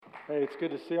Hey, it's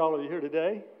good to see all of you here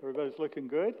today. Everybody's looking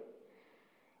good.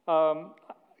 A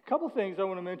couple things I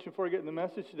want to mention before I get in the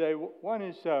message today. One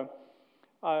is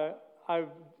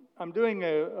I'm doing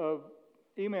a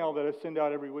email that I send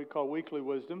out every week called Weekly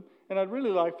Wisdom, and I'd really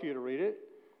like for you to read it,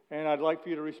 and I'd like for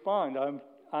you to respond.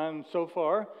 So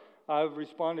far, I've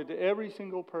responded to every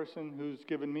single person who's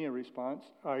given me a response.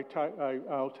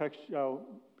 I'll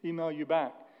email you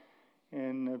back.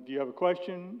 And if you have a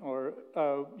question, or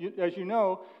as you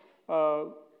know,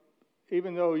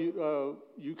 even though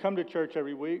you come to church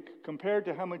every week, compared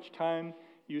to how much time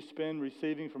you spend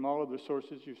receiving from all of the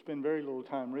sources, you spend very little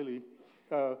time really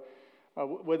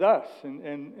with us.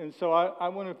 And so I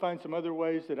want to find some other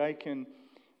ways that I can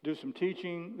do some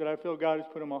teaching that I feel God has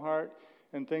put in my heart,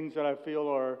 and things that I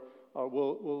feel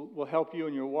will help you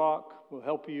in your walk, will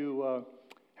help you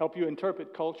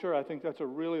interpret culture. I think that's a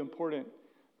really important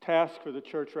task for the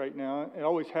church right now. It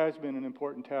always has been an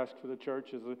important task for the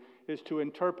church, is to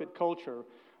interpret culture.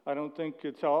 I don't think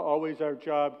it's always our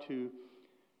job to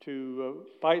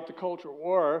fight the culture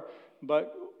war,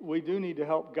 but we do need to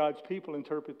help God's people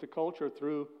interpret the culture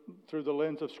through the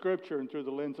lens of Scripture and through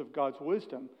the lens of God's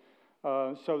wisdom.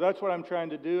 So that's what I'm trying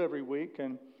to do every week,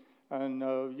 and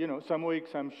some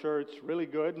weeks I'm sure it's really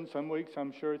good, and some weeks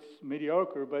I'm sure it's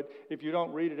mediocre. But if you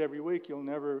don't read it every week, you'll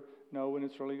never know when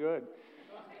it's really good.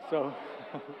 So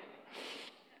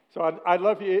I'd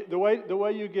love you. The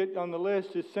way you get on the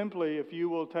list is simply if you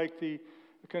will take the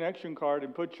connection card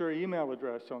and put your email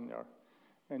address on there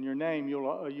and your name, you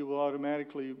will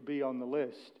automatically be on the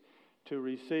list to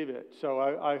receive it. So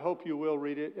I hope you will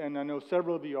read it, and I know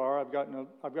several of you are. I've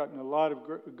gotten a lot of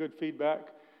good feedback,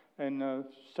 and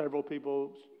several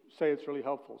people say it's really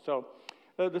helpful. So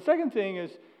the second thing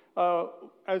is,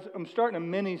 as I'm starting a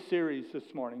mini-series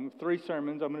this morning, 3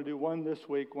 sermons. I'm going to do one this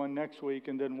week, one next week,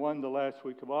 and then one the last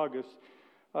week of August.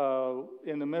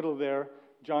 In the middle there,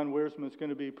 John Wiersma is going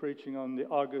to be preaching on the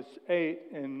August 8th,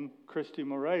 and Christy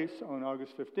Moraes on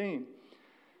August 15th.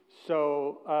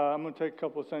 So I'm going to take a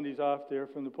couple of Sundays off there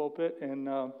from the pulpit. And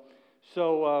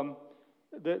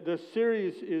the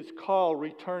series is called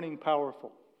Returning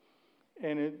Powerful.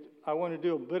 And I want to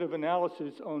do a bit of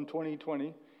analysis on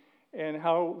 2020 and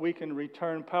how we can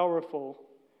return powerful.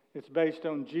 It's based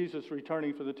on Jesus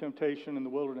returning for the temptation in the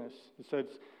wilderness. It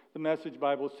says, the Message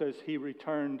Bible says he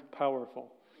returned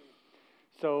powerful.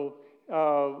 So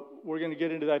we're going to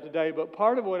get into that today. But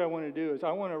part of what I want to do is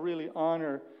I want to really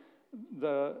honor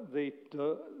the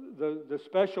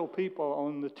special people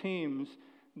on the teams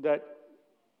that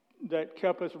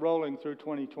kept us rolling through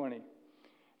 2020.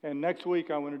 And next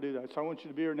week I want to do that. So I want you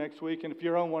to be here next week. And if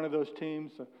you're on one of those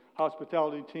teams, the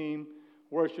hospitality team,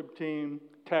 worship team,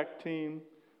 tech team,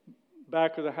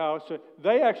 back of the house,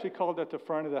 they actually called that the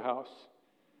front of the house.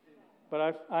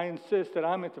 But I insist that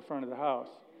I'm at the front of the house.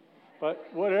 But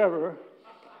whatever.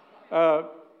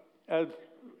 As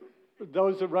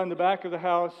those that run the back of the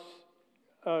house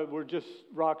were just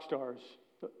rock stars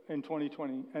in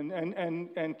 2020.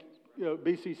 And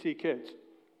BCC Kids,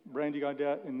 Brandy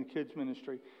Gaudette and the kids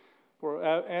ministry,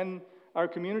 and our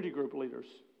community group leaders.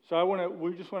 So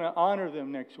we just want to honor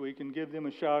them next week and give them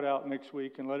a shout out next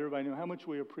week and let everybody know how much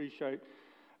we appreciate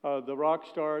the rock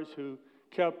stars who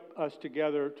kept us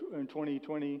together in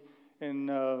 2020. And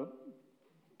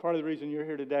part of the reason you're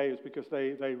here today is because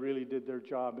they really did their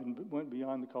job and went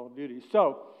beyond the call of duty.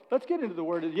 So let's get into the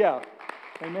word.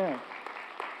 Amen.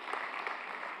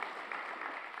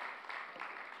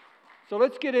 So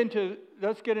let's get into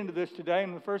this today.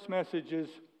 And the first message is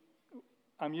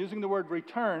I'm using the word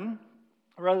return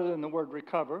rather than the word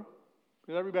recover,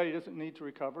 because everybody doesn't need to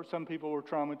recover. Some people were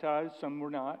traumatized, some were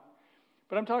not.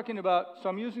 But I'm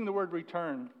using the word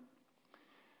return.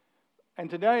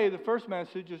 And today, the first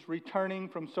message is returning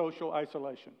from social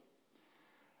isolation.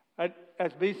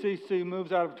 As BCC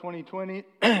moves out of 2020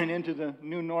 and into the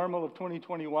new normal of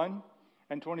 2021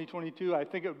 and 2022, I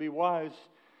think it would be wise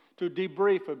to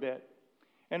debrief a bit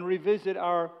and revisit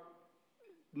our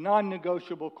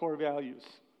non-negotiable core values.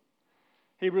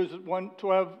 Hebrews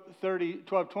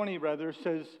 12:20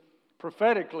 says,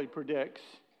 prophetically predicts,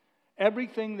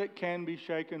 everything that can be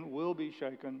shaken will be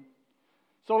shaken.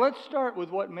 So let's start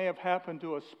with what may have happened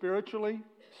to us spiritually,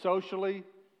 socially,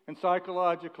 and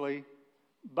psychologically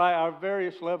by our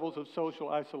various levels of social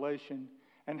isolation,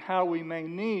 and how we may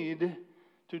need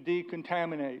to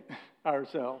decontaminate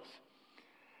ourselves.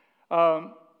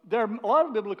 There are a lot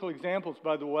of biblical examples,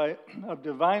 by the way, of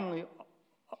divinely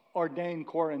ordained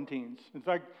quarantines. In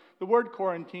fact, the word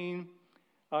quarantine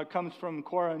comes from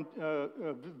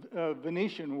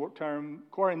Venetian term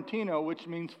quarantino, which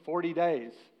means 40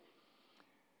 days.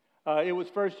 It was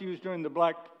first used during the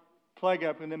Black plague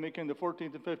epidemic in the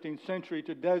 14th and 15th century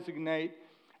to designate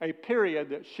a period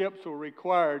that ships were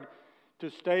required to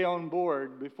stay on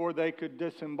board before they could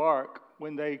disembark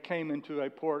when they came into a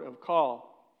port of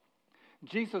call.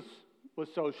 Jesus was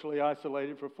socially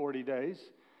isolated for 40 days.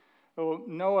 So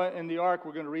Noah and the ark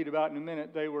we're going to read about in a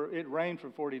minute, it rained for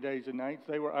 40 days and nights.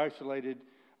 They were isolated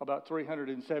about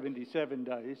 377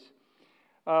 days.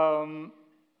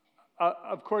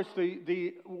 Of course,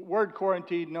 the word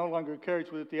quarantine no longer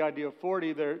carries with it the idea of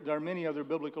 40. There are many other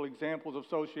biblical examples of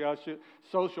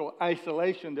social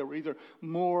isolation that were either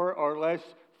more or less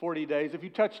 40 days. If you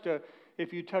touched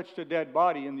a dead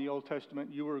body in the Old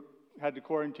Testament, you had to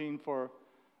quarantine for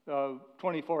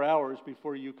 24 hours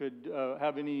before you could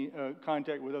have any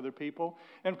contact with other people.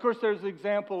 And of course, there's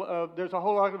a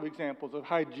whole lot of examples of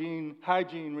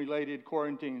hygiene-related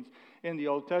quarantines in the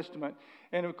Old Testament.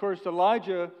 And of course,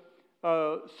 Elijah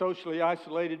socially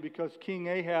isolated because King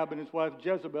Ahab and his wife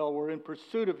Jezebel were in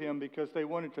pursuit of him because they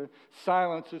wanted to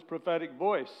silence his prophetic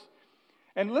voice.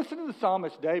 And listen to the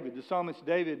psalmist David. The psalmist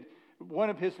David, one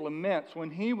of his laments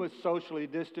when he was socially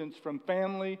distanced from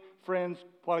family, friends,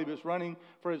 while he was running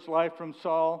for his life from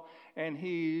Saul, and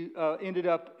he ended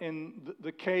up in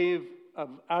the cave of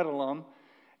Adullam.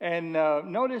 And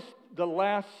notice the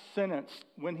last sentence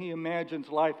when he imagines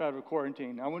life out of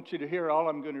quarantine. I want you to hear all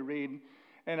I'm going to read,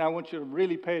 and I want you to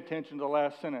really pay attention to the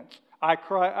last sentence. I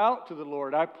cry out to the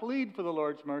Lord. I plead for the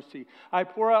Lord's mercy. I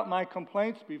pour out my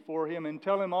complaints before him and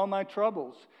tell him all my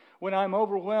troubles. When I'm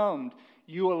overwhelmed,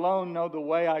 you alone know the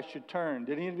way I should turn.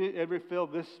 Did any of you ever feel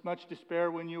this much despair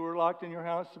when you were locked in your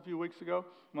house a few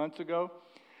months ago?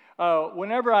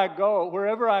 Wherever I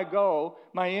go,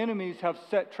 my enemies have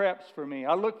set traps for me.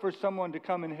 I look for someone to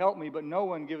come and help me, but no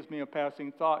one gives me a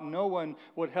passing thought. No one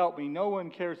would help me. No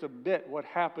one cares a bit what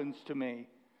happens to me.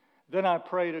 Then I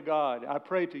pray to God. I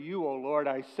pray to you, O Lord.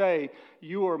 I say,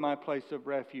 you are my place of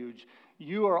refuge.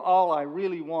 You are all I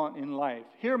really want in life.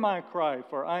 Hear my cry,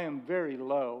 for I am very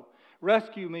low.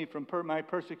 Rescue me from my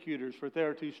persecutors, for they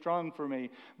are too strong for me.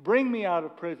 Bring me out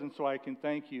of prison so I can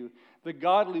thank you. The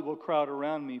godly will crowd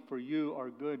around me, for you are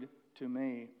good to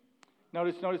me.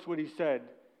 Notice what he said.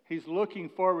 He's looking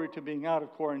forward to being out of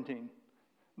quarantine.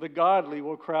 The godly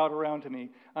will crowd around to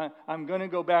me. I'm going to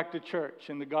go back to church,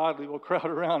 and the godly will crowd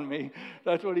around me.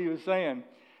 That's what he was saying.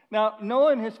 Now,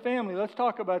 Noah and his family, let's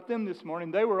talk about them this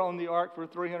morning. They were on the ark for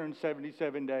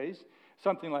 377 days,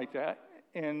 something like that,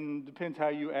 and depends how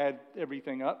you add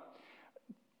everything up.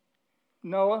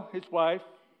 Noah, his wife,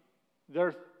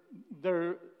 their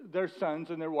sons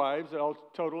and their wives, all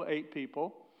total 8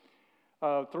 people.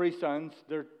 3 sons,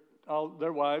 their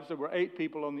wives. There were 8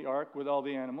 people on the ark with all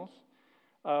the animals.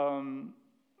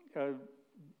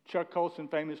 Chuck Colson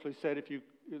famously said,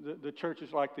 the church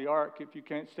is like the ark. If you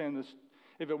can't stand this,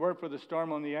 if it weren't for the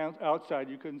storm on the outside,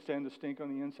 you couldn't stand the stink on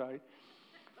the inside.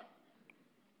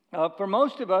 For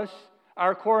most of us,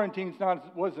 our quarantine's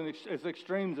wasn't as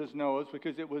extreme as Noah's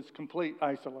because it was complete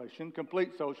isolation,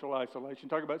 complete social isolation.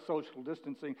 Talk about social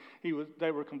distancing.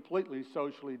 They were completely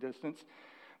socially distanced.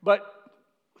 But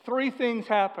 3 things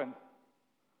happen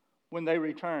when they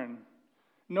return.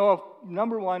 Noah,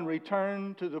 number 1,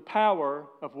 returned to the power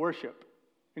of worship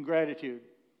and gratitude.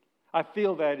 I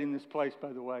feel that in this place,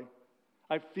 by the way.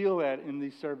 I feel that in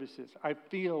these services. I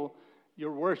feel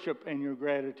your worship and your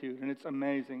gratitude, and it's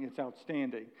amazing. It's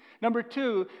outstanding. Number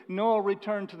 2, Noah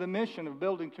returned to the mission of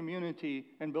building community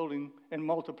and building and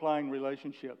multiplying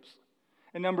relationships.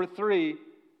 And number 3,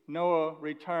 Noah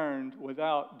returned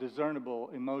without discernible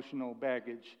emotional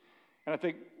baggage. And I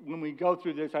think when we go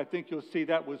through this, I think you'll see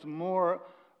that was more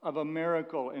of a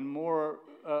miracle and more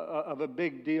of a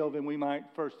big deal than we might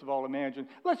first of all imagine.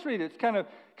 Let's read it. It's kind of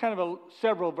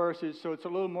several verses, so it's a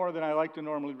little more than I like to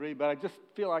normally read, but I just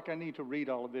feel like I need to read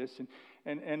all of this.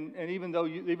 And even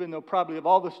though probably of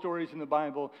all the stories in the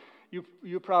Bible,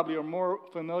 you probably are more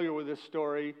familiar with this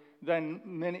story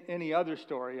than any other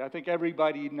story. I think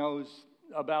everybody knows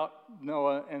about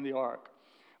Noah and the ark.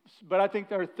 But I think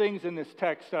there are things in this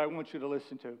text that I want you to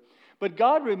listen to. But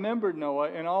God remembered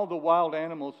Noah and all the wild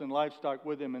animals and livestock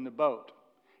with him in the boat.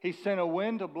 He sent a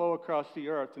wind to blow across the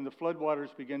earth, and the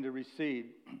floodwaters began to recede.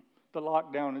 The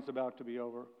lockdown is about to be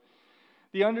over.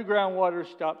 The underground waters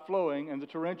stopped flowing, and the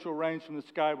torrential rains from the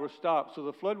sky were stopped. So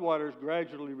the floodwaters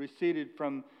gradually receded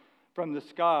from the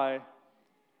sky,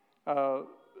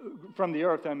 from the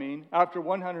earth, After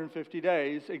 150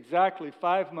 days, exactly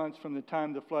 5 months from the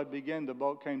time the flood began, the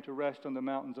boat came to rest on the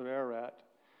mountains of Ararat.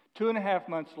 2.5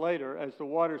 months later, as the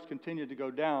waters continued to go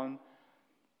down,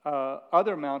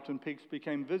 other mountain peaks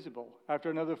became visible.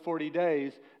 After another 40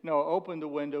 days, Noah opened the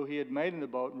window he had made in the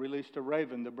boat and released a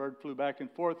raven. The bird flew back and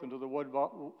forth until the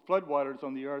floodwaters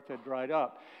on the earth had dried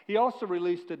up. He also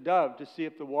released a dove to see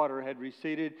if the water had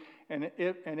receded and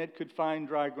it could find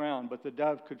dry ground. But the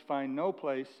dove could find no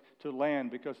place to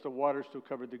land because the water still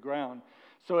covered the ground.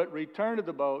 So it returned to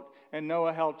the boat, and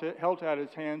Noah held out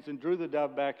his hands and drew the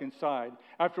dove back inside.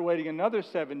 After waiting another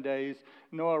 7 days,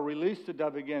 Noah released the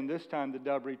dove again. This time the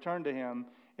dove returned to him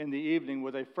in the evening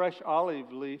with a fresh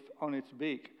olive leaf on its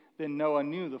beak. Then Noah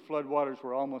knew the floodwaters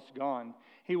were almost gone.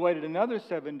 He waited another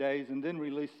 7 days and then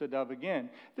released the dove again.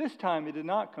 This time it did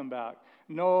not come back.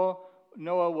 Noah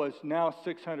was now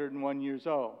 601 years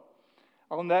old.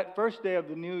 On that first day of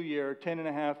the new year,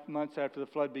 10.5 months after the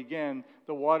flood began,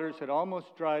 the waters had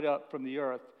almost dried up from the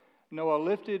earth. Noah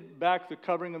lifted back the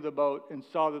covering of the boat and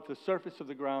saw that the surface of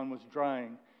the ground was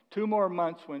drying. 2 more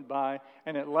months went by,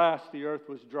 and at last the earth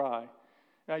was dry.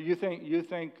 Now you think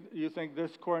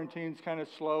this quarantine's kind of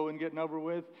slow and getting over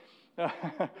with?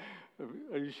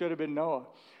 You should have been Noah.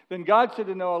 Then God said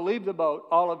to Noah, "Leave the boat,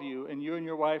 all of you, and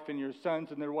your wife and your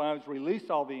sons and their wives. Release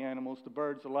all the animals, the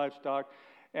birds, the livestock,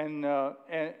 and the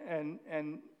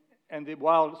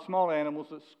wild small animals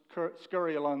that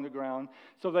scurry along the ground,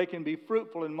 so they can be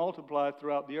fruitful and multiply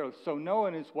throughout the earth." So Noah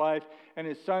and his wife and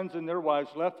his sons and their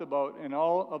wives left the boat, and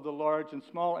all of the large and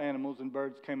small animals and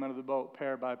birds came out of the boat,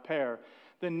 pair by pair.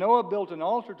 Then Noah built an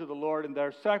altar to the Lord, and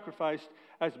there sacrificed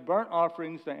as burnt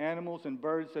offerings the animals and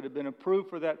birds that had been approved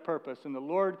for that purpose. And the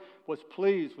Lord was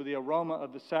pleased with the aroma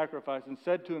of the sacrifice and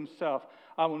said to himself,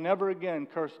 "I will never again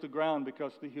curse the ground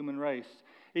because of the human race,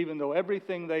 even though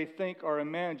everything they think or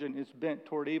imagine is bent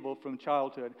toward evil from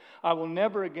childhood. I will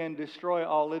never again destroy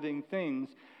all living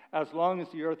things. As long as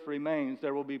the earth remains,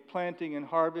 there will be planting and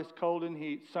harvest, cold and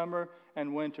heat, summer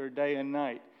and winter, day and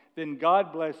night." Then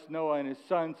God blessed Noah and his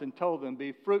sons and told them,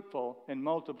 "Be fruitful and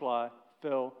multiply,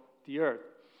 fill the earth."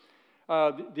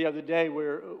 The other day,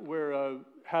 we're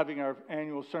having our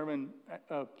annual sermon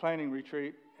planning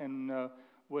retreat, and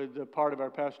with part of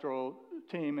our pastoral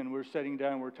team, and we're sitting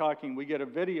down, we're talking. We get a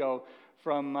video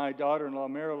from my daughter-in-law,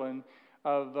 Marilyn,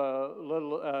 of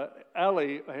little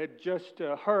Ellie had just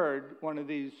heard one of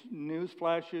these news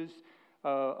flashes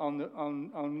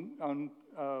on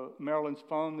Marilyn's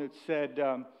phone that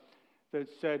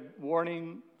said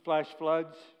 "warning, flash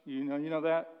floods." You know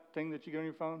that thing that you get on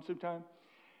your phone sometime?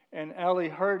 And Ellie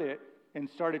heard it and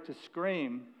started to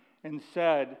scream and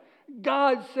said,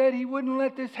 "God said he wouldn't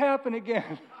let this happen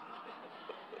again."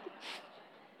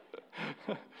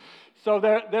 So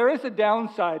there is a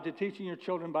downside to teaching your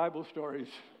children Bible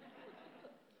stories.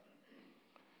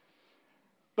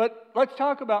 But let's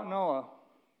talk about Noah.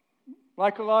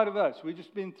 Like a lot of us, we've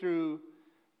just been through,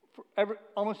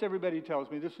 almost everybody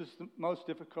tells me, this is the most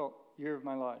difficult year of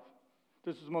my life.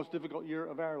 This is the most difficult year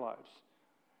of our lives.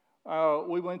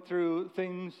 We went through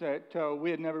things that we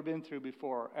had never been through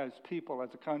before as people,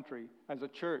 as a country, as a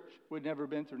church. We'd never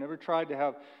been through, never tried to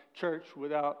have church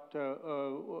without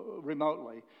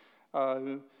remotely.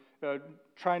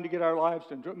 Trying to get our lives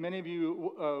done. Many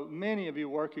of you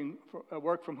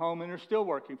work from home and are still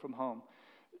working from home.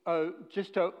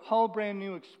 Just a whole brand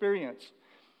new experience.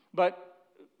 But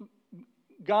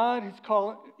God has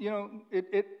called,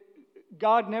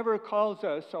 God never calls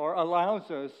us or allows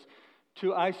us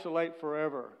to isolate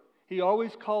forever. He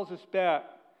always calls us back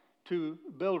to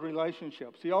build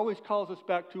relationships. He always calls us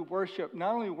back to worship,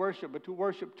 not only worship, but to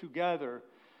worship together.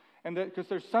 And that because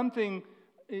there's something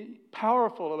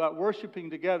powerful about worshiping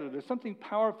together. There's something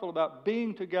powerful about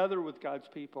being together with God's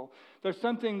people. There's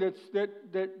something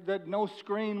that no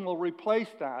screen will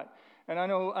replace that. And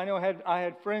I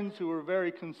had friends who were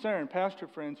very concerned, pastor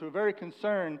friends who were very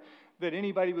concerned that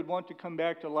anybody would want to come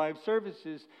back to live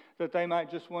services, that they might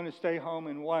just want to stay home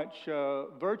and watch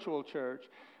virtual church.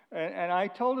 And I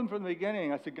told them from the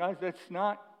beginning, I said, guys, that's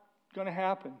not going to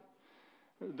happen.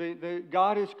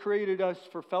 God has created us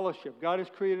for fellowship. God has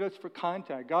created us for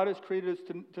contact. God has created us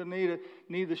to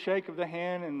need the shake of the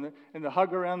hand and the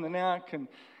hug around the neck. And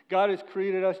God has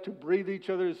created us to breathe each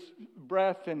other's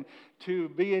breath and to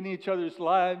be in each other's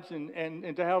lives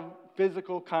and to have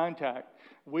physical contact.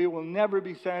 We will never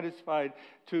be satisfied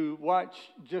to watch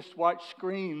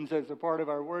screens as a part of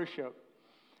our worship.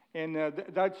 And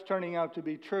that's turning out to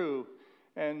be true.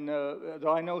 And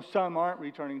though I know some aren't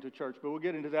returning to church, but we'll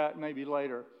get into that maybe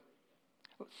later.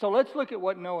 So let's look at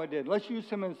what Noah did. Let's use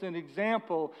him as an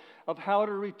example of how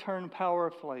to return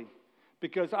powerfully,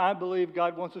 because I believe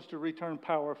God wants us to return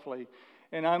powerfully.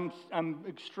 And I'm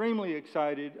extremely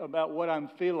excited about what I'm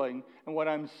feeling and what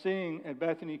I'm seeing at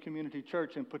Bethany Community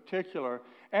Church in particular,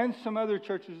 and some other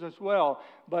churches as well.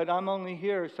 But I'm only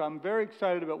here, so I'm very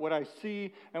excited about what I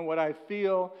see and what I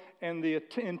feel, and the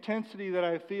intensity that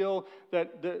I feel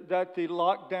that the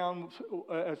lockdown,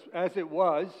 as it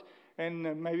was,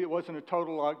 and maybe it wasn't a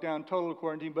total lockdown, total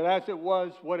quarantine, but as it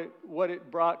was, what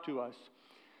it brought to us.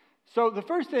 So the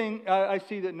first thing I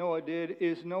see that Noah did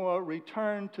is Noah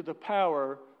returned to the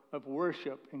power of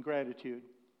worship and gratitude.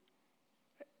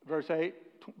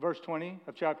 Verse 20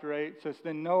 of chapter 8 says,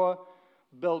 Then Noah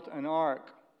built an altar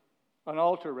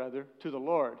to the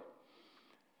Lord.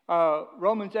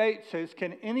 Romans 8 says,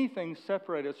 Can anything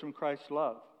separate us from Christ's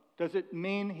love? Does it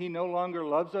mean he no longer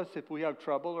loves us if we have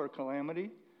trouble or calamity,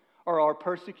 or are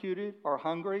persecuted, or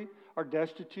hungry, or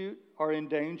destitute, or in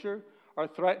danger, or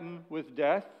threatened with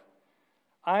death?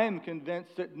 I am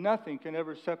convinced that nothing can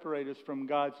ever separate us from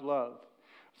God's love.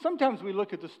 Sometimes we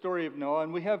look at the story of Noah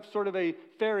and we have sort of a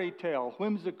fairy tale,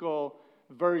 whimsical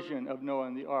version of Noah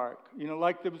and the ark. You know,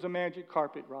 like there was a magic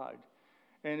carpet ride.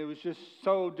 And it was just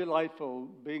so delightful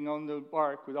being on the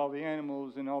ark with all the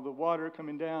animals and all the water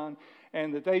coming down.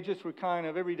 And that they just were kind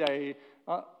of every day,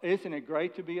 isn't it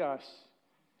great to be us?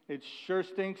 It sure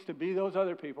stinks to be those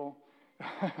other people.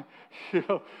 You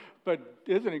know, but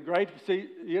isn't it great to see,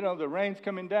 you know, the rain's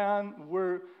coming down,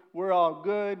 we're all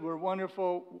good, we're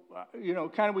wonderful, you know,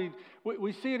 kind of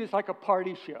we see it as like a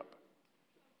party ship,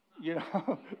 you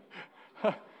know.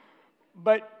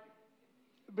 But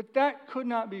that could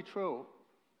not be true,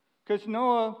 because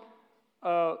Noah,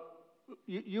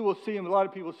 you will see him, a lot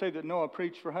of people say that Noah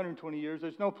preached for 120 years.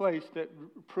 There's no place that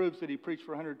proves that he preached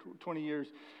for 120 years,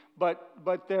 but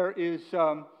there is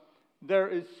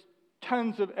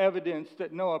tons of evidence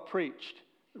that Noah preached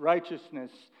righteousness.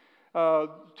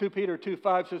 2 Peter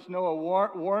 2:5 says Noah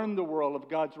warned the world of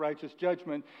God's righteous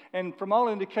judgment. And from all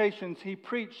indications, he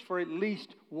preached for at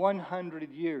least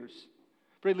 100 years.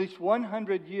 For at least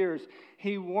 100 years,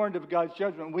 he warned of God's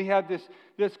judgment. We have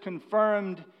this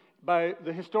confirmed by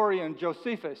the historian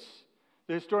Josephus.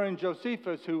 The historian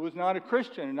Josephus, who was not a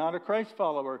Christian, not a Christ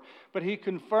follower, but he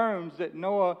confirms that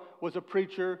Noah was a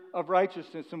preacher of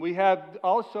righteousness. And we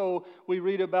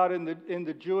read about in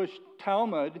the Jewish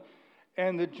Talmud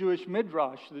and the Jewish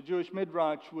Midrash. The Jewish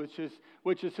Midrash, which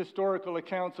is historical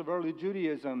accounts of early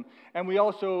Judaism. And we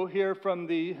also hear from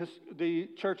the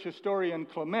church historian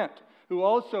Clement, who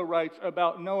also writes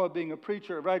about Noah being a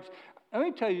preacher of righteousness. Let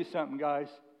me tell you something, guys.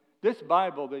 This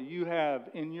Bible that you have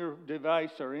in your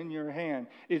device or in your hand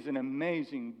is an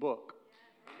amazing book.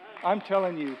 I'm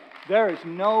telling you, there is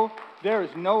no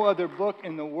other book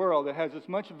in the world that has as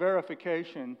much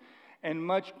verification and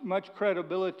much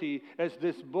credibility as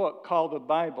this book called the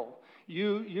Bible.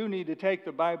 You need to take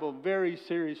the Bible very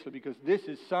seriously, because this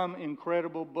is some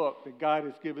incredible book that God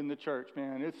has given the church,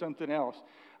 man. It's something else.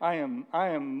 I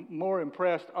am more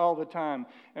impressed all the time.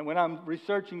 And when I'm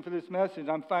researching for this message,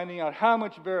 I'm finding out how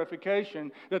much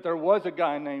verification that there was a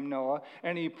guy named Noah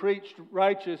and he preached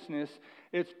righteousness.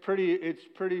 It's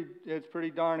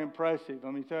pretty darn impressive,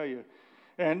 let me tell you.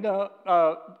 And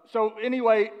so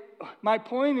anyway, my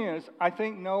point is, I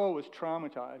think Noah was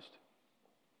traumatized.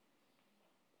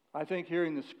 I think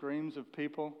hearing the screams of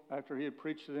people after he had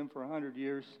preached to them for 100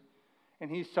 years,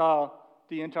 and he saw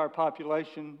the entire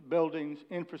population, buildings,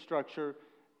 infrastructure,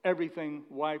 everything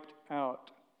wiped out.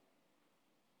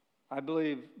 I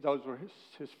believe those were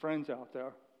his friends out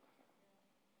there.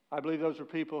 I believe those were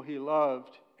people he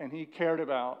loved and he cared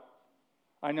about.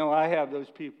 I know I have those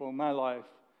people in my life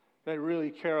that I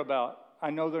really care about. I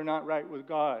know they're not right with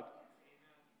God,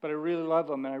 but I really love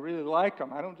them and I really like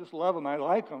them. I don't just love them, I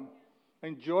like them.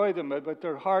 Enjoy them, but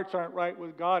their hearts aren't right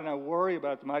with God, and I worry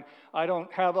about them. I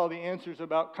don't have all the answers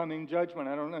about coming judgment.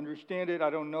 I don't understand it.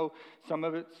 I don't know. Some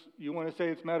of it's, you want to say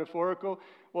it's metaphorical?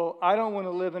 Well, I don't want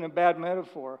to live in a bad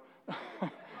metaphor.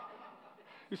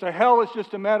 You say, hell is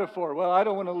just a metaphor. Well, I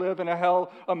don't want to live in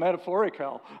a metaphoric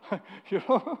hell. You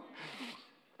know?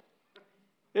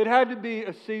 It had to be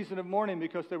a season of mourning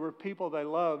because there were people they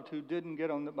loved who didn't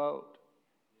get on the boat.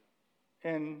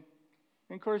 And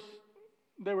of course,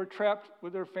 they were trapped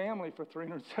with their family for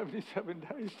 377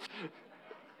 days.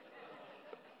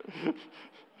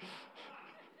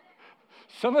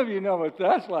 Some of you know what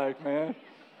that's like, man.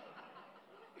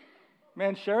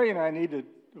 Man, Sherry and I need a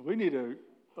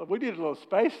little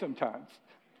space sometimes.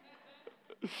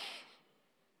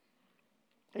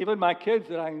 Even my kids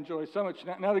that I enjoy so much.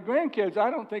 Now the grandkids,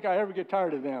 I don't think I ever get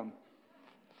tired of them.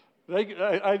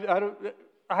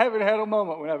 I haven't had a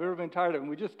moment when I've ever been tired of them.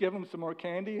 We just give them some more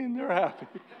candy and they're happy.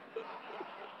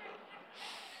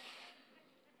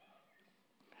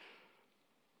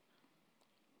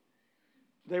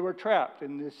 they were trapped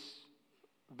in this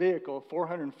vehicle,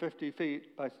 450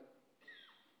 feet by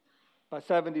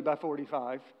 70 by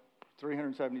 45,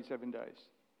 377 days.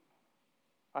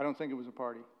 I don't think it was a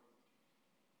party.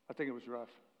 I think it was rough.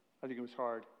 I think it was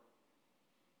hard.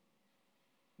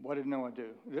 What did Noah do?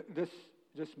 This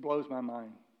just blows my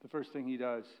mind. The first thing he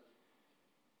does,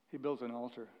 he builds an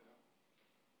altar.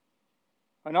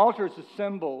 An altar is a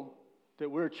symbol that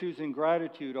we're choosing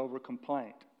gratitude over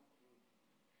complaint.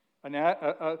 An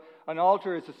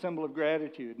altar is a symbol of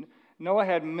gratitude. Noah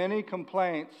had many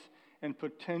complaints and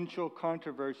potential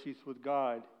controversies with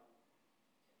God,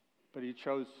 but he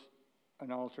chose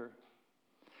an altar.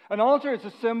 An altar is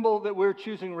a symbol that we're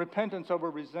choosing repentance over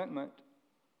resentment.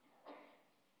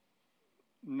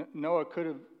 Noah could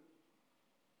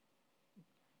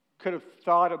have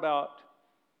thought about,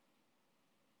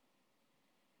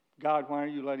 God, why are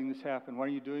you letting this happen? Why are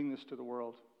you doing this to the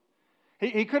world?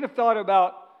 He could have thought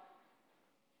about,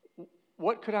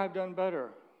 what could I have done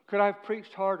better? Could I have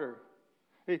preached harder?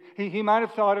 He might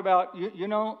have thought about,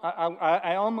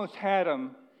 I almost had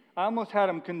him. I almost had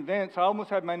him convinced. I almost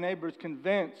had my neighbors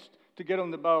convinced to get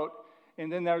on the boat.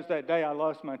 And then there was that day I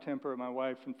lost my temper at my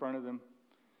wife in front of them.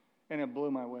 And it blew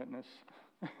my witness.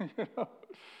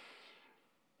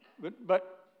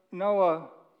 But Noah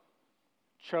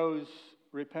chose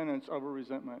repentance over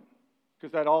resentment.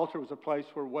 Because that altar was a place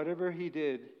where whatever he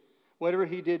did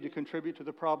to contribute to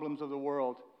the problems of the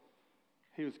world,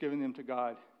 he was giving them to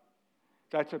God.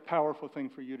 That's a powerful thing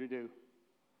for you to do.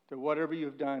 That whatever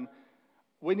you've done,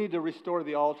 we need to restore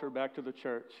the altar back to the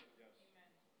church.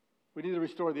 We need to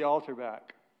restore the altar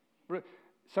back.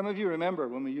 Some of you remember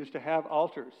when we used to have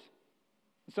altars.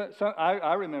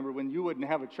 I remember when you wouldn't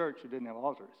have a church that didn't have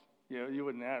altars. You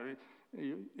wouldn't have.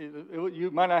 You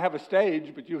might not have a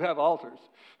stage, but you have altars.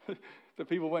 The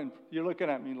people went. You're looking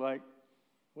at me like,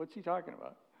 what's he talking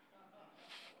about?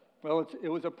 Well, it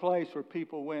was a place where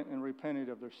people went and repented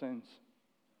of their sins.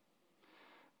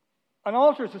 An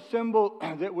altar is a symbol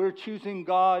that we're choosing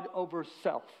God over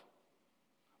self.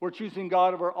 We're choosing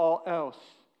God over all else.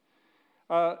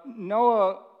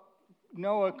 Noah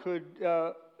could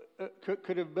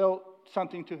have built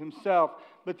something to himself,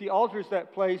 but the altar is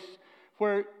that place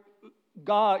where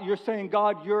God, you're saying,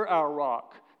 God, you're our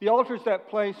rock. The altar is that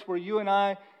place where you and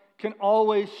I can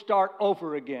always start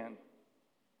over again.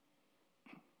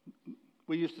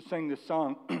 We used to sing this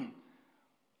song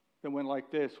that went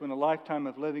like this: when a lifetime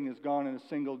of living is gone in a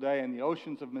single day and the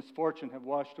oceans of misfortune have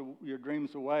washed your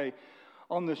dreams away,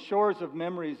 on the shores of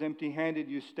memories empty-handed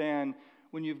you stand.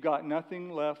 When you've got nothing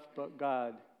left but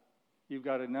God, you've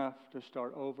got enough to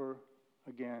start over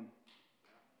again.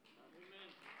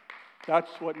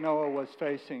 That's what Noah was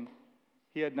facing.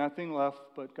 He had nothing left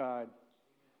but God.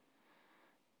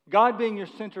 God being your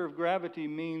center of gravity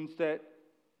means that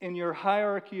in your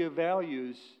hierarchy of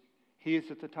values, He is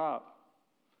at the top.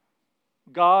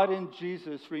 God and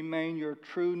Jesus remain your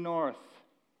true north.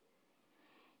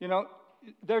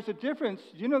 There's a difference.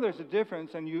 There's a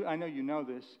difference, and I know you know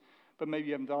this, but maybe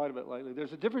you haven't thought of it lately.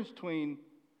 There's a difference between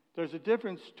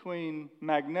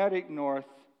magnetic north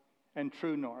and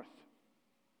true north.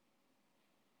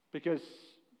 Because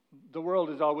the world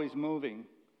is always moving.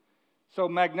 So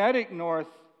magnetic north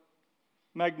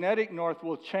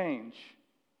will change,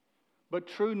 but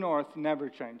true north never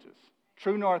changes.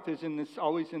 True north is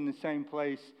always in the same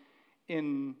place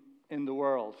in the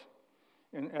world,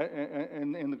 in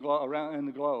the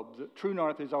globe. The true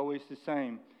north is always the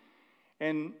same.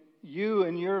 And you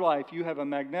in your life, you have a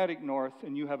magnetic north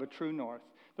and you have a true north.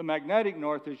 The magnetic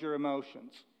north is your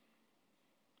emotions.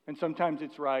 And sometimes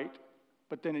it's right,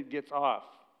 but then it gets off.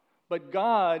 But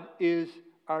God is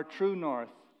our true north.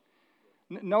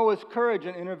 Noah's courage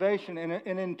and innovation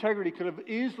and integrity could have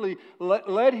easily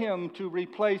led him to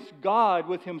replace God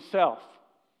with himself.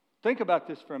 Think about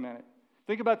this for a minute.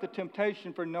 Think about the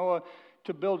temptation for Noah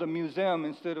to build a museum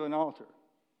instead of an altar.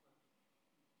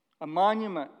 A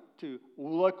monument to,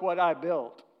 look what I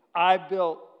built. I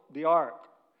built the ark.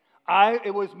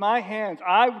 It was my hands.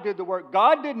 I did the work.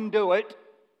 God didn't do it.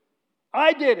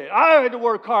 I did it. I had to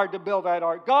work hard to build that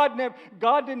ark. God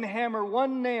didn't hammer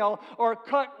one nail or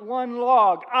cut one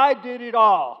log. I did it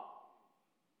all.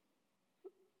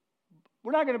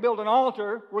 We're not going to build an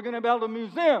altar. We're going to build a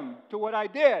museum to what I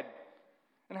did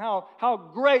and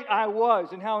how great I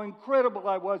was and how incredible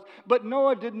I was. But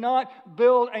Noah did not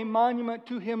build a monument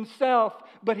to himself,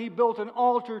 but he built an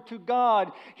altar to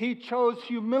God. He chose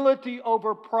humility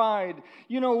over pride.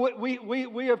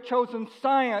 We have chosen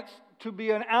science to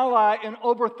be an ally in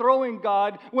overthrowing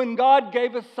God when God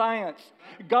gave us science.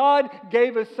 God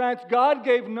gave us science. God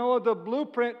gave Noah the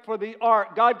blueprint for the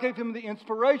ark. God gave him the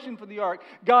inspiration for the ark.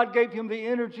 God gave him the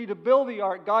energy to build the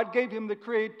ark. God gave him the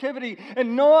creativity.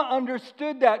 And Noah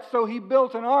understood that, so he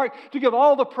built an ark to give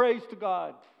all the praise to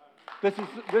God. This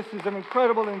is an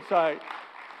incredible insight.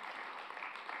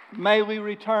 May we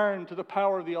return to the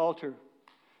power of the altar.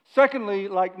 Secondly,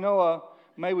 like Noah,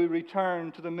 may we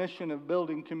return to the mission of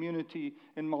building community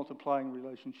and multiplying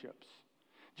relationships.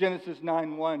 Genesis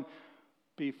 9:1,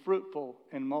 be fruitful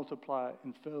and multiply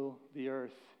and fill the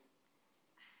earth.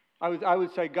 I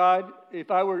would say, God,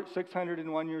 if I were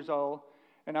 601 years old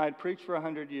and I had preached for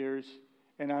 100 years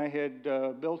and I had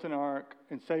built an ark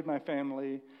and saved my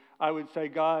family, I would say,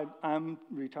 God, I'm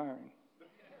retiring.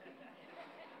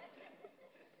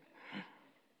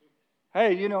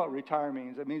 Hey, you know what retire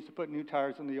means. It means to put new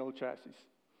tires on the old chassis,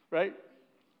 right?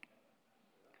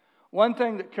 One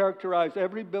thing that characterized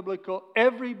every biblical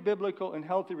and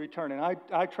healthy return, and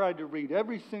I tried to read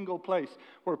every single place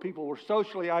where people were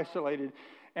socially isolated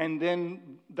and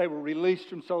then they were released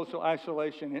from social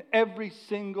isolation. And every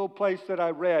single place that I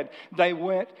read, they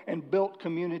went and built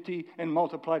community and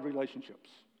multiplied relationships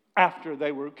after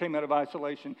they came out of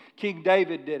isolation. King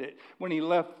David did it when he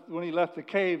left the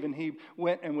cave and he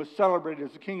went and was celebrated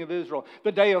as the king of Israel.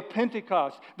 The day of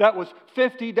Pentecost, that was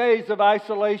 50 days of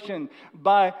isolation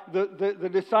by the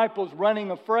disciples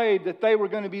running afraid that they were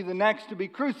going to be the next to be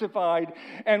crucified.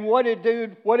 And what did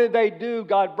they do?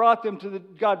 God brought them to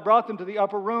the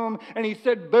upper room and he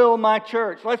said, build my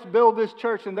church. Let's build this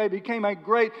church. And they became a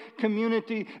great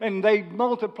community and they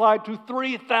multiplied to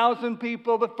 3,000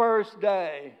 people the first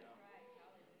day.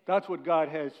 That's what God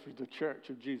has for the church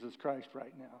of Jesus Christ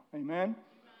right now. Amen?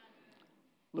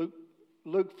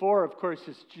 Luke 4, of course,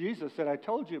 is Jesus that I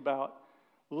told you about.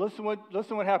 Listen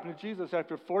what happened to Jesus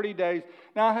after 40 days.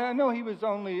 Now, I know he was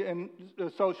only in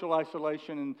social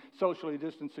isolation and socially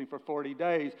distancing for 40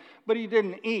 days, but he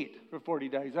didn't eat for 40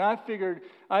 days. And I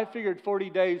figured 40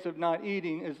 days of not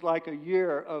eating is like a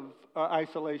year of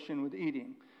isolation with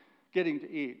eating, getting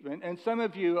to eat. And some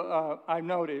of you, I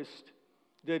noticed,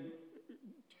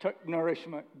 took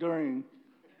nourishment during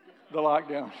the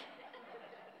lockdown.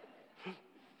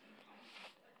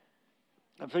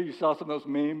 I'm sure you saw some of those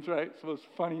memes, right? Some of those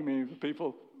funny memes of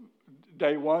people,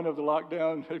 day 1 of the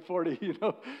lockdown, day 40, you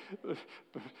know.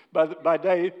 By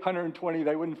day 120,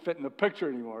 they wouldn't fit in the picture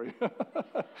anymore.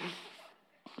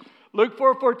 Luke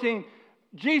 4:14,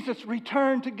 Jesus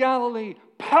returned to Galilee,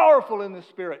 powerful in the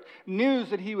Spirit. News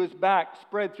that he was back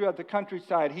spread throughout the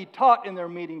countryside. He taught in their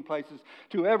meeting places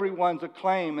to everyone's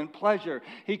acclaim and pleasure.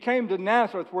 He came to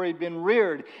Nazareth where he'd been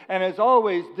reared, and as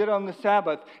always did on the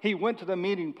Sabbath, he went to the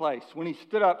meeting place. When he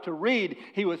stood up to read,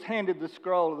 he was handed the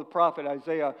scroll of the prophet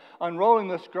Isaiah. Unrolling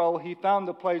the scroll, he found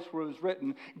the place where it was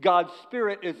written, God's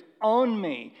Spirit is on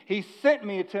me. He sent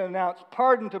me to announce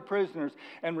pardon to prisoners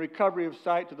and recovery of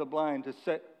sight to the blind, to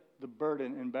set the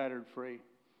burdened and battered free.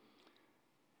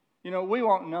 You know, we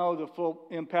won't know the full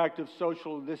impact of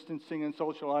social distancing and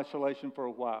social isolation for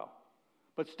a while.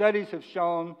 But studies have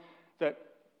shown that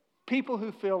people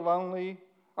who feel lonely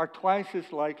are twice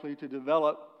as likely to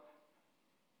develop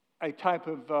a type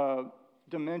of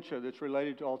dementia that's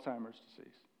related to Alzheimer's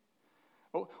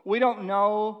disease. We don't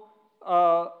know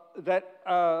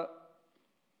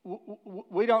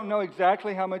we don't know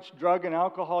exactly how much drug and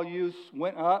alcohol use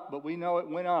went up, but we know it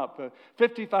went up.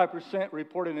 55%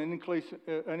 reported an increase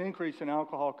in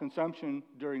alcohol consumption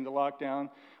during the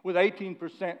lockdown, with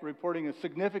 18% reporting a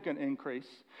significant increase.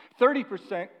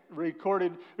 30%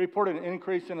 reported an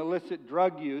increase in illicit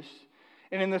drug use.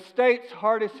 And in the states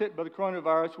hardest hit by the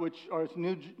coronavirus, which are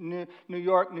New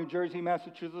York, New Jersey,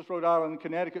 Massachusetts, Rhode Island, and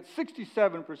Connecticut,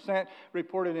 67%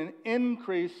 reported an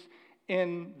increase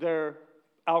in their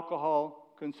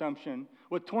alcohol consumption,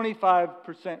 with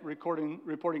 25%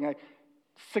 reporting a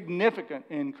significant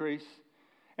increase.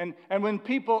 And when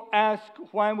people ask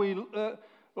why we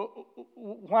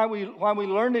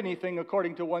learned anything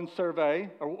according to one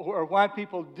survey, or why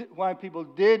people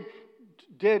did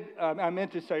I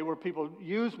meant to say where people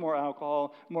use more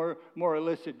alcohol, more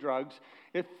illicit drugs.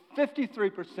 If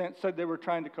 53% said they were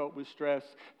trying to cope with stress,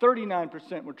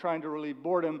 39% were trying to relieve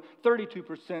boredom,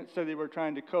 32% said they were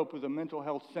trying to cope with a mental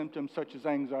health symptoms such as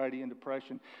anxiety and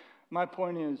depression. My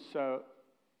point is,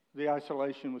 the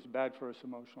isolation was bad for us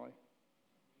emotionally.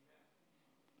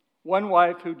 One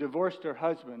wife who divorced her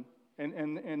husband,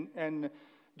 and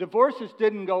divorces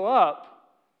didn't go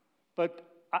up, but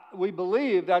we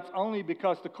believe that's only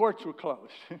because the courts were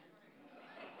closed.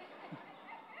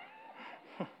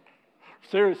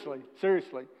 Seriously.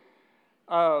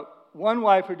 one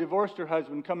wife who divorced her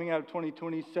husband coming out of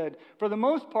 2020 said, for the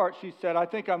most part, she said, I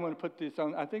think I'm going to put this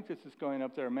on, I think this is going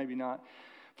up there, maybe not.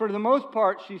 For the most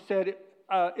part, she said,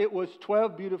 it was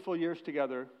 12 beautiful years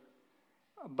together,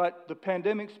 but the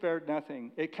pandemic spared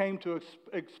nothing. It came to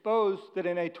expose that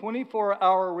in a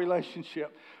 24-hour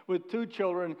relationship with 2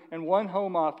 children and 1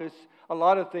 home office, a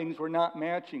lot of things were not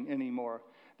matching anymore.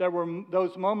 There were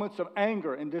those moments of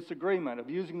anger and disagreement,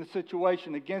 of using the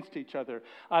situation against each other.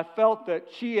 I felt that,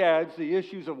 she adds, the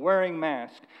issues of wearing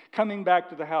masks, coming back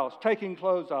to the house, taking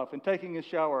clothes off, and taking a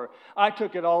shower. I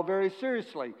took it all very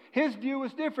seriously. His view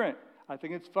was different. I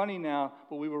think it's funny now,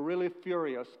 but we were really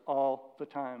furious all the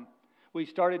time. We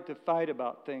started to fight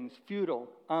about things, futile,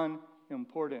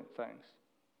 unimportant things.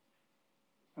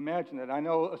 Imagine that. I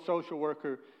know a social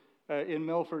worker in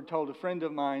Milford told a friend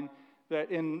of mine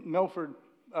that in Milford,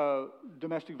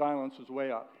 domestic violence was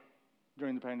way up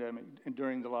during the pandemic and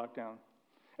during the lockdown.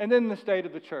 And then the state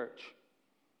of the church.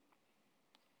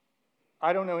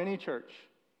 I don't know any church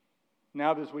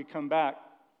now that as we come back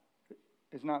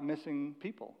is not missing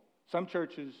people. Some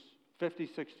churches, 50,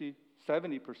 60,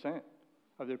 70%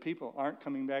 of their people aren't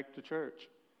coming back to church.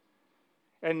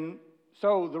 And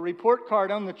so the report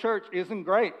card on the church isn't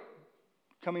great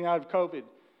coming out of COVID.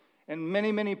 And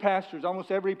many, many pastors,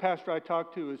 almost every pastor I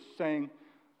talk to is saying,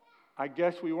 I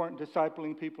guess we weren't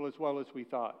discipling people as well as we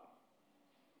thought.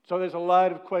 So there's a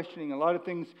lot of questioning, a lot of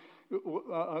things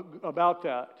about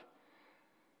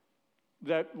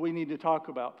that we need to talk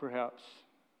about perhaps.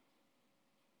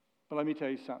 But let me tell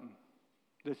you something.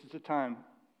 This is the time.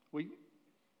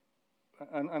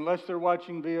 Unless they're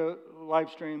watching via live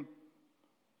stream,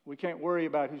 we can't worry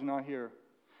about who's not here.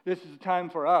 This is a time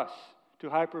for us to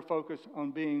hyper-focus on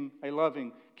being a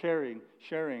loving, caring,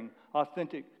 sharing,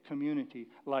 authentic community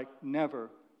like never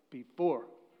before.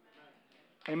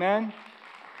 Amen?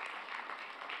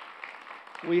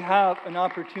 We have an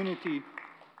opportunity.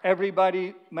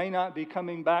 Everybody may not be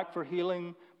coming back for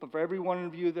healing, but for every one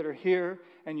of you that are here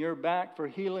and you're back for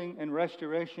healing and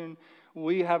restoration,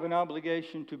 we have an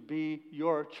obligation to be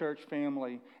your church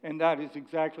family, and that is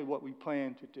exactly what we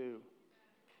plan to do.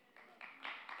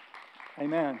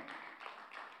 Amen.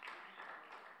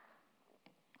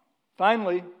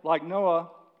 Finally, like Noah,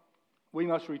 we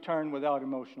must return without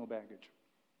emotional baggage.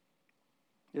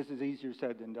 This is easier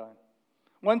said than done.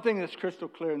 One thing that's crystal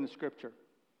clear in the Scripture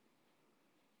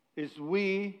is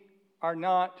we are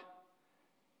not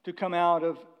to come out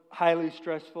of highly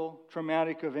stressful,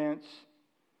 traumatic events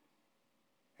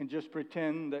and just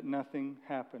pretend that nothing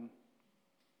happened.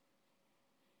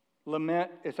 Lament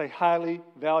is a highly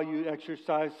valued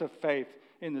exercise of faith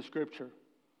in the Scripture.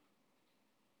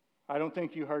 I don't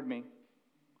think you heard me.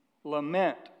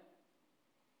 Lament,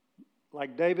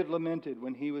 like David lamented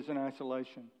when he was in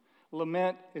isolation.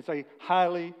 Lament is a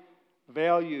highly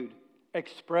valued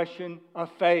expression of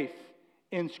faith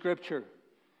in Scripture.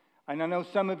 And I know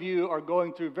some of you are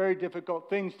going through very difficult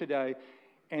things today,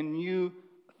 and you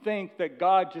think that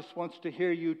God just wants to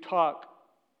hear you talk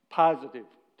positive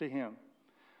to Him.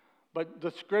 But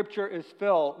the Scripture is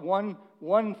filled.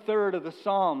 One third of the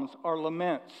Psalms are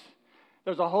laments.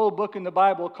 There's a whole book in the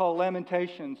Bible called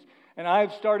Lamentations. And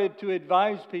I've started to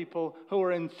advise people who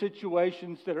are in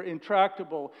situations that are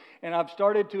intractable. And I've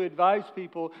started to advise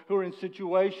people who are in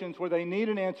situations where they need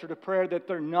an answer to prayer that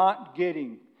they're not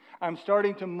getting. I'm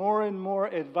starting to more and more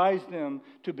advise them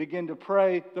to begin to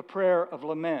pray the prayer of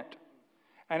lament.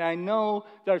 And I know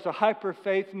there's a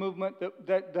hyper-faith movement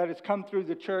that has come through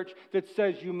the church that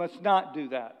says you must not do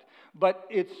that. But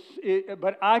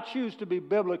I choose to be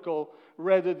biblical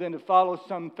rather than to follow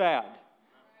some fad.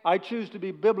 I choose to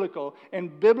be biblical.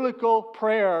 And biblical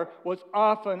prayer was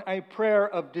often a prayer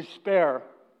of despair.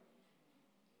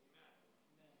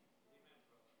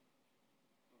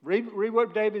 Read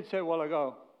what David said a while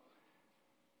ago.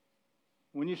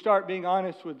 When you start being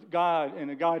honest with God and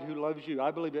a God who loves you,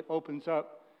 I believe it opens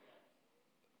up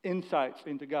insights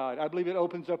into God. I believe it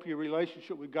opens up your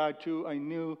relationship with God to a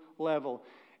new level.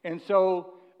 And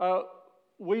so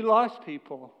we lost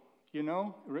people, you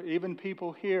know, even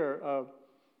people here.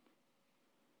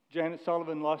 Janet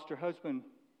Sullivan lost her husband.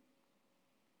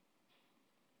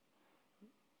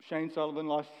 Shane Sullivan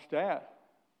lost his dad.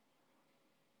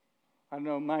 I don't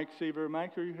know, Mike Seaver.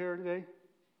 Mike, are you here today?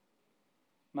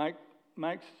 Mike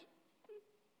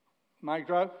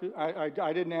dropped, I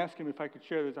didn't ask him if I could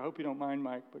share this. I hope you don't mind,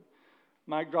 Mike. But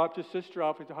Mike dropped his sister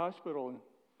off at the hospital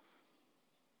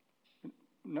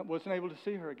and wasn't able to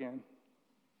see her again.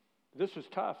 This was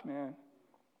tough, man.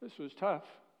 This was tough.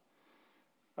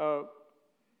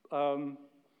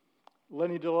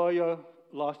 Lenny DeLoya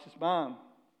lost his mom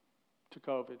to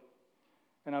COVID.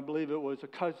 And I believe it was a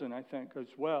cousin, I think, as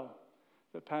well.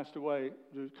 that passed away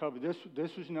due to COVID.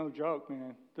 This was no joke,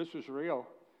 man. This was real.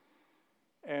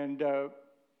 And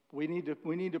we need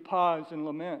to pause and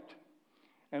lament.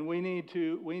 And we need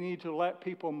to let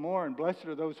people mourn. Blessed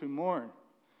are those who mourn.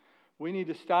 We need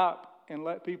to stop and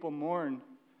let people mourn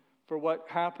for what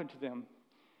happened to them.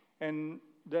 And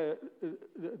there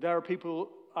are people,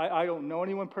 I don't know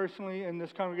anyone personally in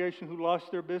this congregation who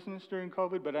lost their business during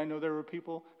COVID, but I know there were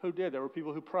people who did. There were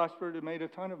people who prospered and made a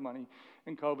ton of money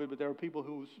in COVID, but there were people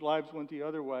whose lives went the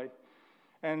other way.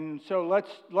 And so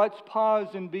let's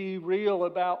pause and be real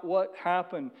about what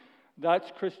happened. That's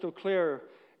crystal clear.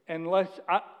 And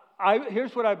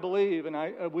here's what I believe,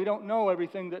 and we don't know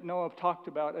everything that Noah talked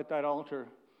about at that altar,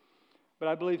 but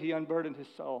I believe he unburdened his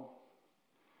soul.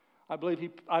 I believe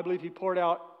he poured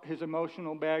out his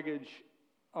emotional baggage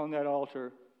on that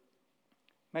altar.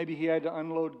 Maybe he had to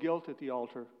unload guilt at the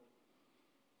altar.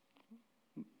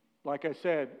 Like I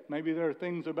said, maybe there are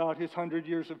things about his 100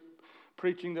 years of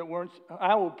preaching that weren't,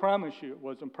 I will promise you it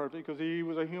wasn't perfect because he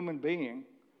was a human being.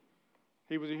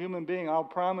 He was a human being. I'll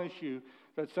promise you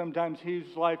that sometimes his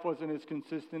life wasn't as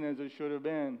consistent as it should have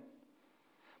been.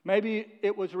 Maybe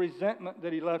it was resentment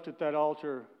that he left at that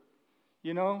altar.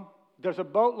 You know, there's a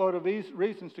boatload of these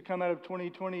reasons to come out of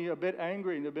 2020 a bit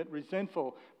angry and a bit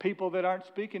resentful. People that aren't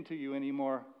speaking to you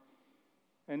anymore.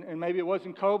 And maybe it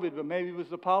wasn't COVID, but maybe it was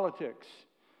the politics.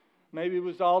 Maybe it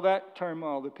was all that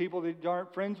turmoil, the people that you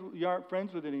aren't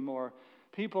friends with anymore.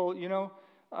 People, you know,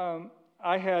 I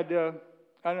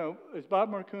don't know, is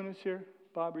Bob Marcunas here?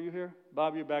 Bob, are you here?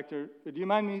 Bob, you're back there. Do you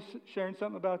mind me sharing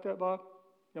something about that, Bob?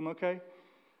 I'm okay?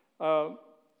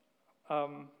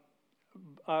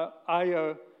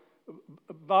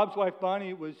 Bob's wife,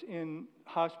 Bonnie, was in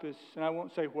hospice, and I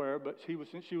won't say where, but she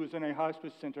was in a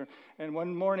hospice center. And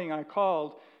one morning I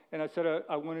called, and I said,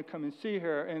 I want to come and see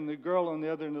her. And the girl on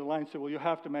the other end of the line said, well, you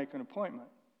have to make an appointment.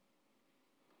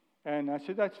 And I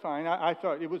said, that's fine. I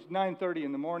thought it was 9:30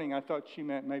 in the morning. I thought she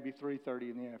meant maybe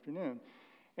 3:30 in the afternoon.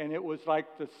 And it was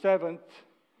like the 7th, it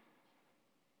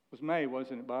was May,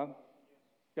 wasn't it, Bob?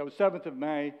 Yeah, it was 7th of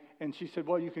May. And she said,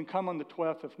 well, you can come on the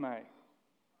 12th of May.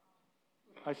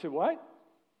 I said, what?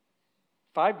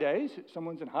 5 days?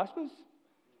 Someone's in hospice?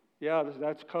 Yeah,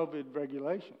 that's COVID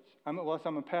regulations. I'm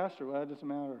a pastor. Well, that doesn't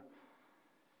matter.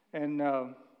 And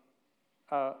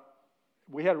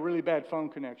we had a really bad phone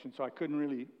connection, so I couldn't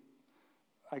really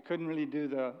do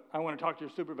the, I want to talk to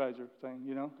your supervisor thing,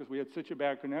 you know, because we had such a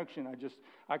bad connection.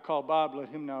 I called Bob, let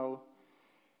him know,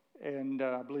 and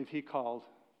I believe he called.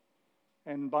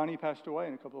 And Bonnie passed away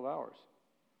in a couple of hours.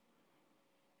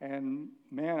 And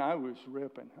man, I was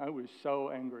ripping. I was so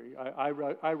angry. I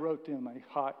wrote them a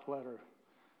hot letter.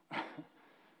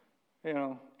 You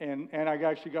know, and I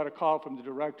actually got a call from the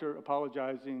director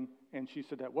apologizing, and she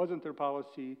said that wasn't their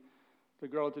policy. The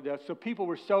girl at the desk. So people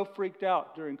were so freaked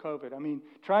out during COVID. I mean,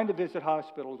 trying to visit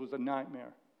hospitals was a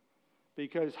nightmare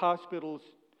because hospitals,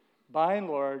 by and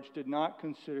large, did not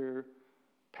consider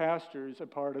pastors a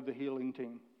part of the healing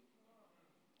team.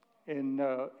 And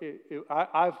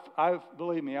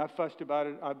believe me, I've fussed about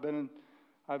it.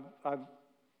 I've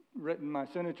written my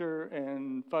senator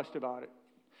and fussed about it.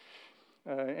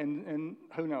 And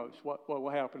who knows what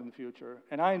will happen in the future.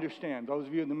 And I understand, those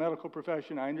of you in the medical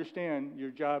profession, I understand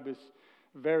your job is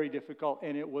very difficult,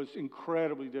 and it was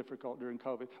incredibly difficult during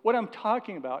COVID. What I'm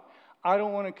talking about, I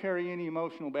don't want to carry any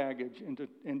emotional baggage into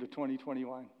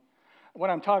 2021.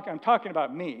 I'm talking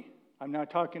about me. I'm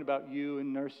not talking about you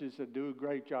and nurses that do a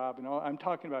great job and all. I'm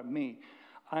talking about me.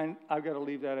 I've got to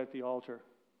leave that at the altar.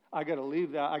 I've got to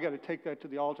leave that. I've got to take that to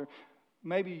the altar.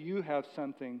 Maybe you have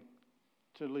something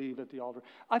to leave at the altar.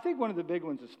 I think one of the big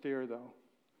ones is fear, though.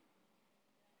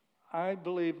 I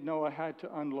believe Noah had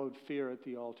to unload fear at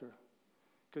the altar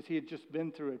because he had just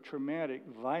been through a traumatic,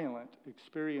 violent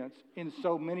experience in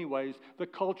so many ways. The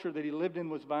culture that he lived in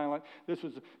was violent. This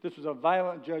was a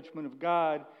violent judgment of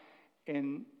God,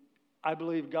 and I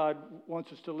believe God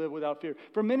wants us to live without fear.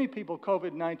 For many people,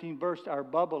 COVID-19 burst our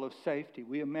bubble of safety.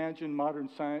 We imagine modern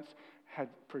science had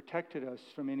protected us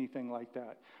from anything like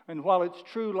that. And while it's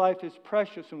true life is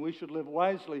precious and we should live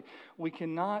wisely, we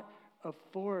cannot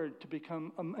afford to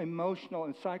become emotional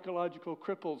and psychological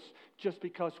cripples just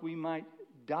because we might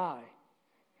die.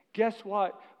 Guess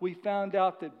what? We found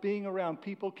out that being around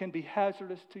people can be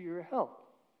hazardous to your health.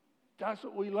 That's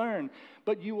what we learned.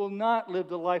 But you will not live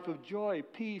the life of joy,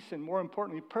 peace, and more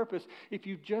importantly, purpose if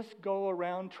you just go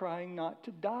around trying not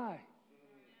to die.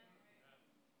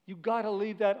 You've got to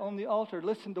leave that on the altar.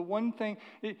 Listen, the one thing,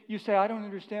 you say, I don't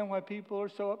understand why people are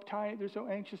so uptight, they're so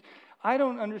anxious. I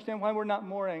don't understand why we're not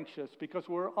more anxious, because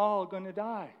we're all going to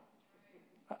die.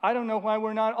 I don't know why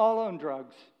we're not all on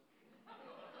drugs.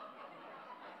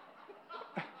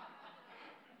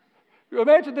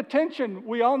 Imagine the tension.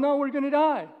 We all know we're going to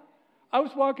die. I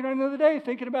was walking around the other day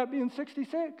thinking about being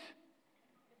 66.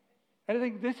 And I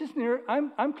think, this is near,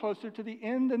 I'm closer to the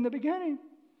end than the beginning.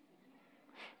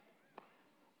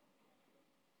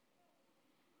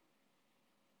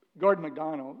 Gordon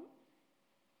MacDonald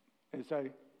is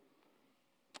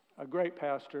a great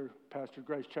pastor, pastored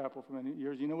Grace Chapel for many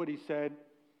years. You know what he said?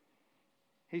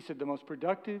 He said, the most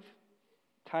productive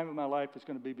time of my life is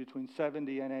going to be between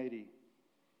 70 and 80.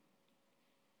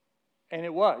 And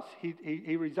it was.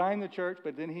 He resigned the church,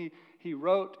 but then he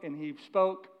wrote and he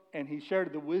spoke and he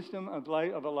shared the wisdom of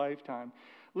a lifetime.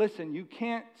 Listen, you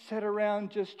can't sit around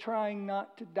just trying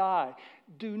not to die.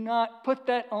 Do not put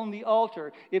that on the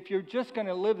altar. If you're just going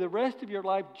to live the rest of your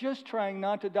life just trying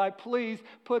not to die, please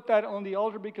put that on the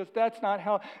altar, because that's not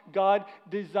how God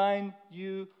designed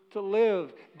you to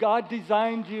live. God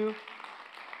designed you.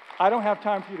 I don't have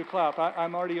time for you to clap.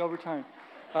 I'm already over time.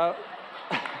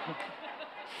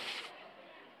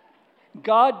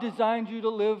 God designed you to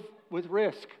live with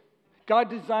risk. God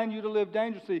designed you to live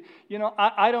dangerously. You know,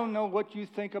 I don't know what you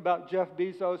think about Jeff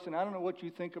Bezos, and I don't know what you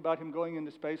think about him going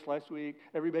into space last week.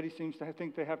 Everybody seems to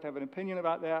think they have to have an opinion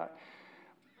about that.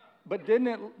 But didn't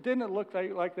it look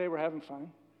like they were having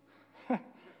fun?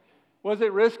 Was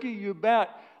it risky? You bet.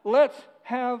 Let's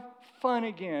have fun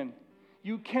again.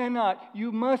 You cannot,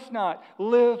 you must not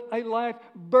live a life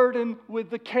burdened with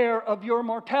the care of your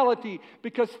mortality,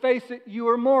 because face it, you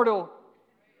are mortal.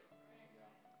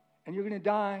 And you're going to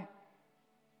die,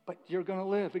 but you're going to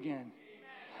live again.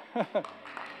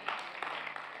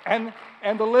 And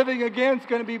the living again is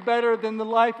going to be better than the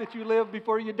life that you lived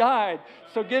before you died.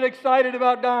 So get excited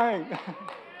about dying.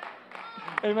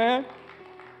 Amen?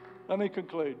 Let me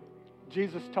conclude.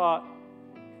 Jesus taught,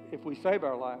 if we save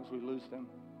our lives, we lose them.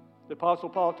 The Apostle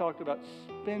Paul talked about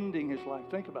spending his life.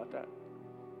 Think about that.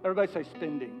 Everybody say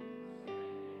spending.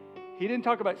 He didn't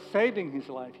talk about saving his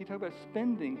life. He talked about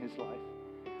spending his life.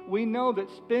 We know that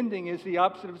spending is the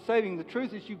opposite of saving. The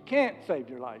truth is, you can't save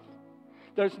your life.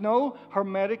 There's no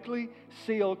hermetically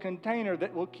sealed container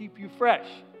that will keep you fresh.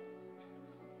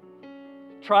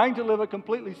 Trying to live a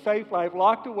completely safe life,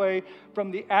 locked away from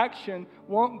the action,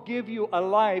 won't give you a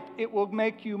life. It will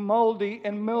make you moldy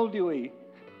and mildewy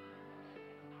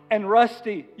and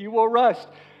rusty. You will rust.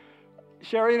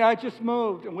 Sherry and I just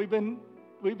moved, and we've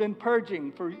been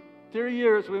purging for 3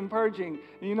 years. We've been purging.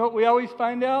 And you know what we always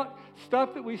find out?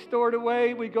 Stuff that we stored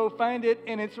away, we go find it,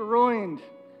 and it's ruined.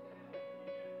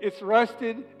 It's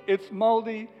rusted. It's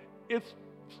moldy.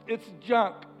 It's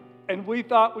junk. And we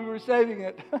thought we were saving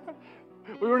it.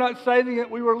 We were not saving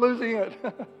it. We were losing it.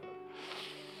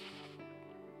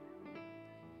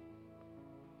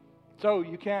 So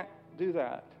you can't do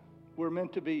that. We're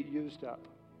meant to be used up.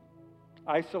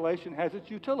 Isolation has its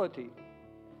utility.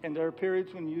 And there are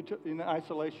periods when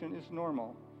isolation is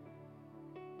normal.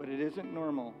 But it isn't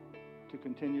normal to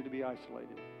continue to be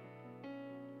isolated.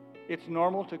 It's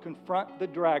normal to confront the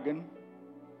dragon,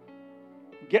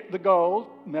 get the gold,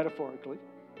 metaphorically,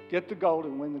 get the gold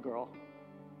and win the girl.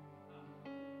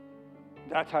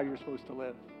 That's how you're supposed to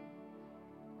live.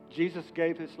 Jesus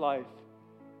gave his life,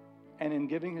 and in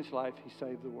giving his life, he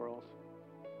saved the world.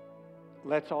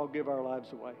 Let's all give our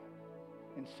lives away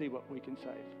and see what we can save.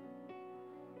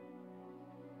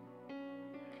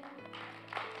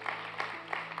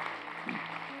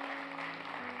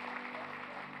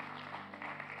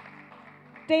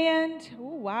 Stand.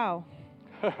 Oh, wow.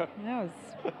 That was.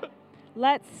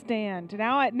 Let's stand.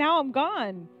 Now I'm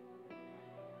gone.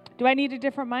 Do I need a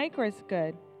different mic, or is it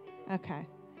good? Okay.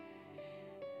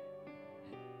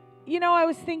 You know, I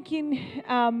was thinking,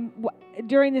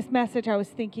 during this message, I was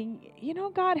thinking, you know,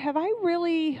 God, have I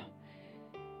really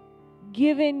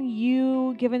given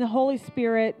the Holy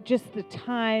Spirit just the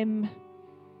time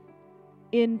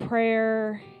in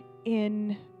prayer,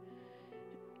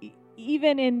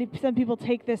 even in, some people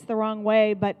take this the wrong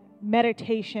way, but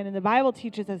meditation, and the Bible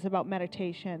teaches us about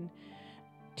meditation,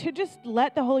 to just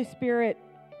let the Holy Spirit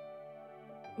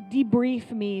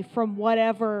debrief me from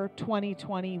whatever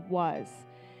 2020 was.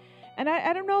 And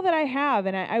I don't know that I have,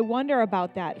 and I wonder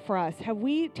about that for us. Have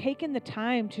we taken the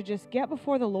time to just get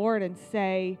before the Lord and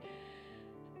say,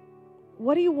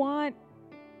 what do you want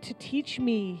to teach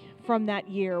me from that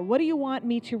year? What do you want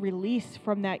me to release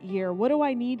from that year? What do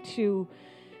I need to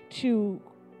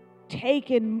take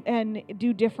and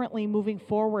do differently moving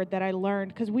forward that I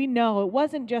learned? Because we know it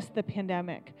wasn't just the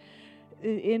pandemic.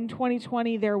 In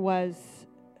 2020, there was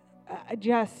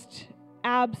just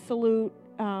absolute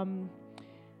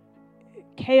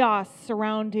chaos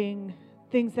surrounding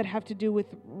things that have to do with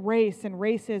race and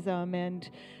racism and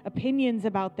opinions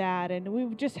about that. And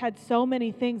we've just had so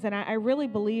many things. And I really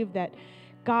believe that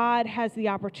God has the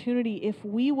opportunity, if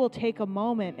we will take a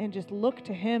moment and just look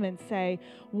to him and say,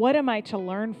 what am I to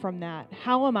learn from that?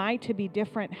 How am I to be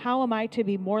different? How am I to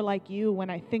be more like you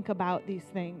when I think about these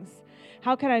things?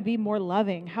 How can I be more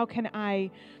loving? How can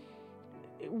I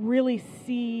really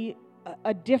see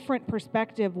a different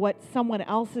perspective, what someone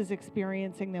else is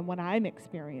experiencing than what I'm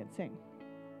experiencing?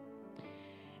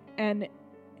 And,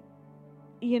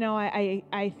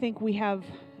 I think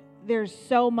there's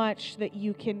so much that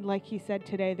you can, like he said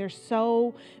today, there's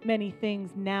so many things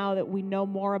now that we know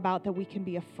more about that we can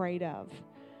be afraid of,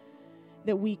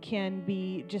 that we can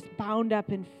be just bound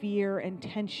up in fear and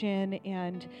tension.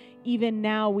 And even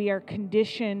now we are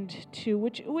conditioned to,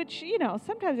 which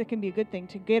sometimes it can be a good thing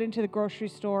to get into the grocery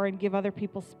store and give other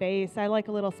people space. I like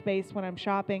a little space when I'm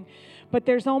shopping, but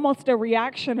there's almost a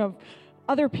reaction of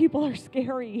other people are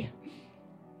scary.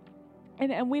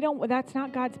 And that's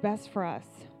not God's best for us.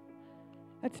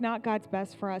 That's not God's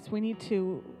best for us. We need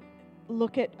to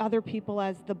look at other people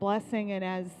as the blessing and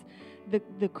as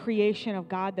the creation of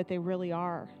God that they really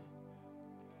are.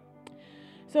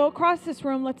 So across this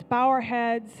room, let's bow our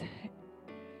heads.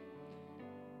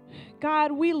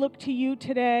 God, we look to you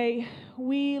today.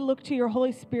 We look to your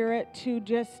Holy Spirit to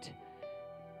just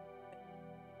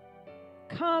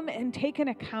come and take an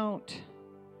account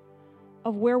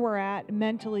of where we're at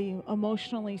mentally,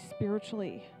 emotionally,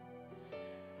 spiritually.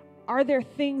 Are there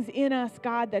things in us,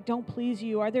 God, that don't please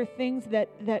you? Are there things that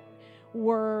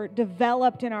were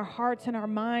developed in our hearts and our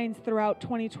minds throughout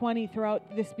 2020,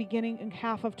 throughout this beginning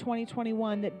half of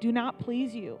 2021 that do not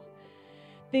please you?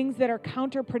 Things that are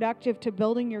counterproductive to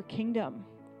building your kingdom,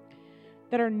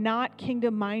 that are not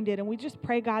kingdom-minded. And we just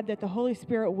pray, God, that the Holy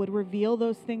Spirit would reveal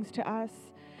those things to us.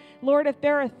 Lord, if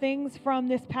there are things from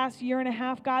this past year and a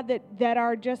half, God, that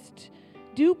are just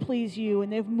do please you,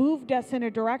 and they've moved us in a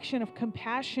direction of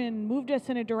compassion, moved us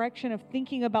in a direction of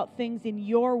thinking about things in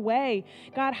your way,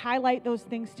 God, highlight those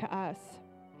things to us.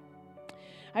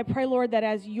 I pray, Lord, that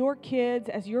as your kids,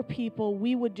 as your people,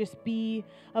 we would just be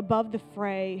above the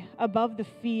fray, above the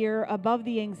fear, above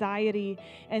the anxiety,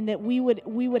 and that we would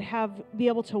be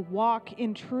able to walk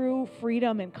in true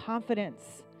freedom and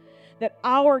confidence that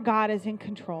our God is in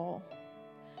control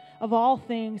of all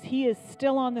things. He is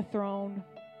still on the throne.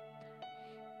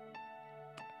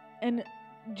 And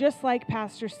just like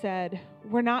Pastor said,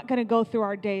 we're not going to go through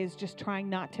our days just trying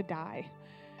not to die.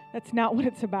 That's not what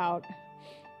it's about.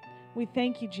 We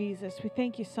thank you, Jesus. We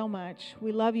thank you so much.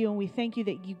 We love you, and we thank you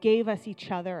that you gave us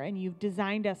each other and you've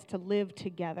designed us to live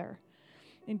together.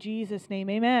 In Jesus'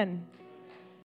 name, amen.